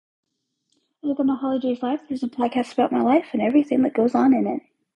Welcome to Holiday's Life. There's a podcast about my life and everything that goes on in it.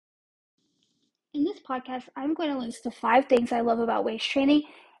 In this podcast, I'm going to list the 5 things I love about waist training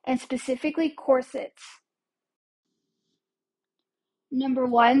and specifically corsets. Number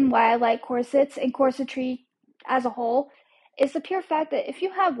 1, why I like corsets and corsetry as a whole is the pure fact that if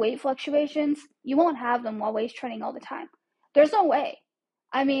you have weight fluctuations, you won't have them while waist training all the time. There's no way.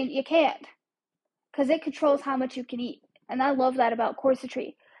 I mean, you can't because it controls how much you can eat. And I love that about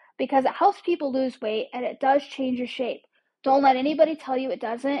corsetry because it helps people lose weight and it does change your shape. Don't let anybody tell you it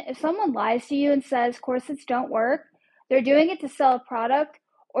doesn't. If someone lies to you and says corsets don't work, they're doing it to sell a product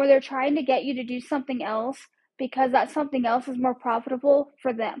or they're trying to get you to do something else because that something else is more profitable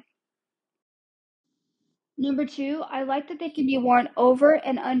for them. Number 2, I like that they can be worn over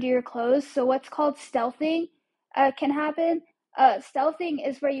and under your clothes. So what's called stealthing can happen. Stealthing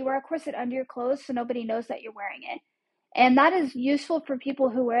is where you wear a corset under your clothes so nobody knows that you're wearing it. And that is useful for people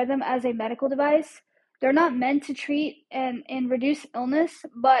who wear them as a medical device. They're not meant to treat and reduce illness,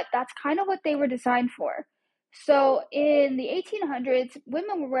 but that's kind of what they were designed for. So in the 1800s,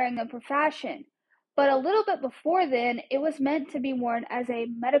 women were wearing them for fashion. But a little bit before then, it was meant to be worn as a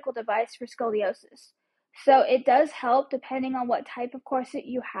medical device for scoliosis. So it does help depending on what type of corset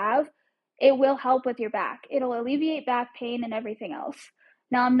you have. It will help with your back. It'll alleviate back pain and everything else.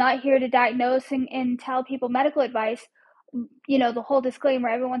 Now, I'm not here to diagnose and tell people medical advice, the whole disclaimer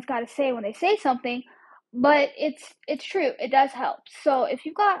everyone's got to say when they say something, but it's true. It does help. So if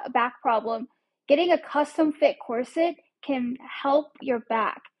you've got a back problem, getting a custom fit corset can help your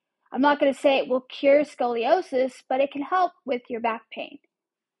back. I'm not going to say it will cure scoliosis, but it can help with your back pain.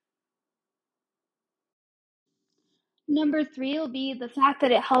 Number 3 will be the fact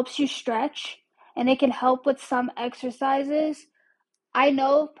that it helps you stretch and it can help with some exercises. I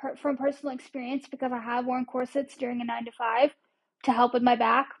know from personal experience because I have worn corsets during a 9 to 5 to help with my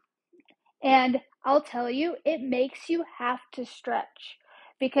back. And I'll tell you, it makes you have to stretch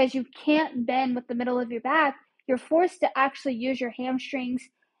because you can't bend with the middle of your back. You're forced to actually use your hamstrings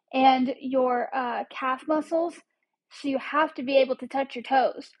and your calf muscles. So you have to be able to touch your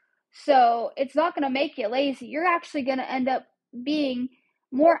toes. So it's not going to make you lazy. You're actually going to end up being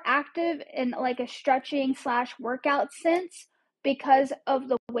more active in like a stretching / workout sense because of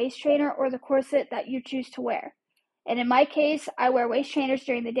the waist trainer or the corset that you choose to wear. And in my case, I wear waist trainers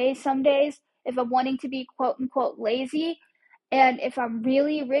during the day some days if I'm wanting to be quote unquote lazy. And if I'm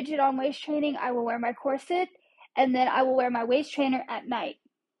really rigid on waist training, I will wear my corset and then I will wear my waist trainer at night.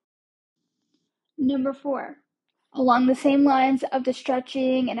 Number 4, along the same lines of the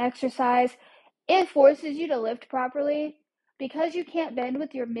stretching and exercise, it forces you to lift properly. Because you can't bend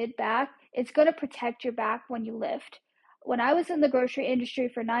with your mid back, it's going to protect your back when you lift. When I was in the grocery industry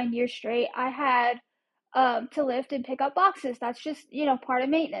for 9 years straight, I had to lift and pick up boxes. That's just, part of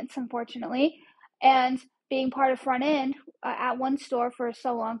maintenance, unfortunately. And being part of front end at one store for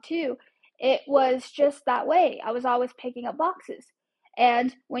so long too, it was just that way. I was always picking up boxes.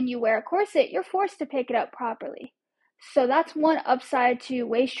 And when you wear a corset, you're forced to pick it up properly. So that's one upside to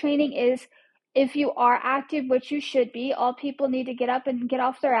waist training is if you are active, which you should be, all people need to get up and get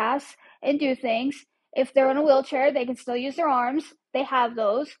off their ass and do things. If they're in a wheelchair, they can still use their arms. They have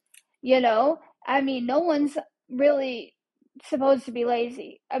those, I mean, no one's really supposed to be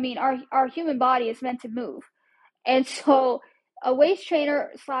lazy. I mean, our human body is meant to move. And so a waist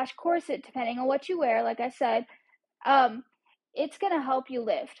trainer / corset, depending on what you wear, like I said, um, it's going to help you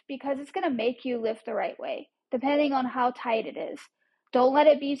lift because it's going to make you lift the right way, depending on how tight it is. Don't let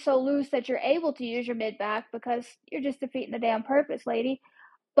it be so loose that you're able to use your mid back because you're just defeating the damn purpose, lady.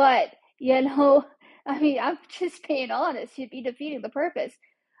 But, I mean, I'm just being honest. You'd be defeating the purpose.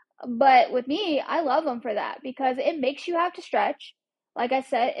 But with me, I love them for that because it makes you have to stretch, like I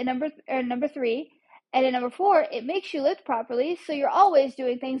said, in number 3. And in number 4, it makes you lift properly, so you're always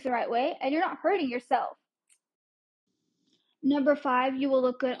doing things the right way and you're not hurting yourself. Number 5, you will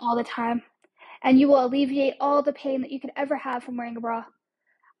look good all the time and you will alleviate all the pain that you could ever have from wearing a bra.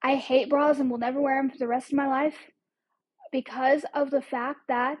 I hate bras and will never wear them for the rest of my life because of the fact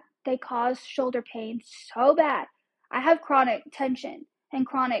that they cause shoulder pain so bad. I have chronic tension and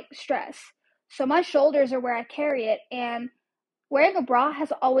chronic stress. So my shoulders are where I carry it, and wearing a bra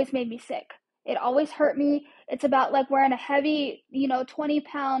has always made me sick. It always hurt me. It's about like wearing a heavy,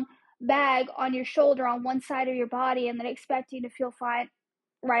 20-pound bag on your shoulder on one side of your body and then expecting to feel fine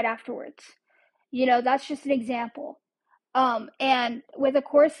right afterwards. That's just an example. And with a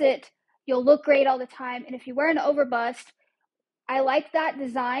corset, you'll look great all the time. And if you wear an overbust, I like that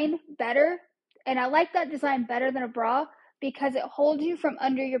design better. And I like that design better than a bra because it holds you from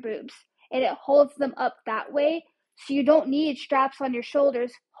under your boobs and it holds them up that way. So you don't need straps on your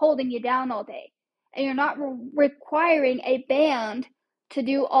shoulders holding you down all day. And you're not requiring a band to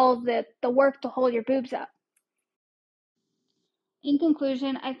do all the work to hold your boobs up. In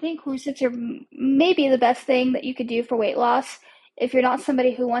conclusion, I think corsets are maybe the best thing that you could do for weight loss if you're not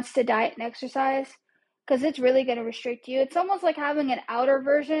somebody who wants to diet and exercise, because it's really going to restrict you. It's almost like having an outer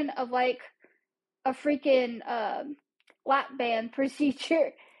version of like a freaking lap band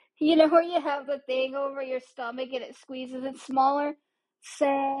procedure. You know, where you have the thing over your stomach and it squeezes it smaller?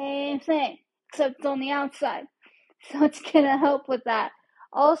 Same thing, except it's on the outside. So it's gonna help with that.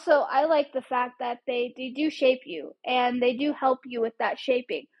 Also, I like the fact that they do shape you and they do help you with that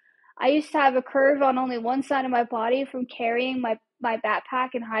shaping. I used to have a curve on only one side of my body from carrying my backpack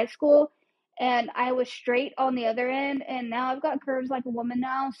in high school, and I was straight on the other end, and now I've got curves like a woman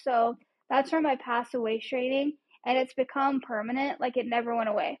now. So that's from my past away straightening, and it's become permanent, like it never went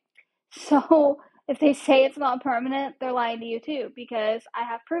away. So if they say it's not permanent, they're lying to you too, because I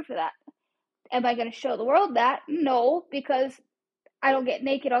have proof of that. Am I going to show the world that? No, because I don't get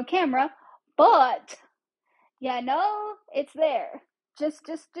naked on camera. But yeah, no, it's there. Just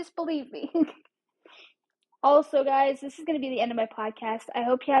believe me. Also, guys, this is going to be the end of my podcast. I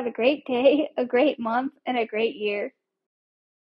hope you have a great day, a great month, and a great year.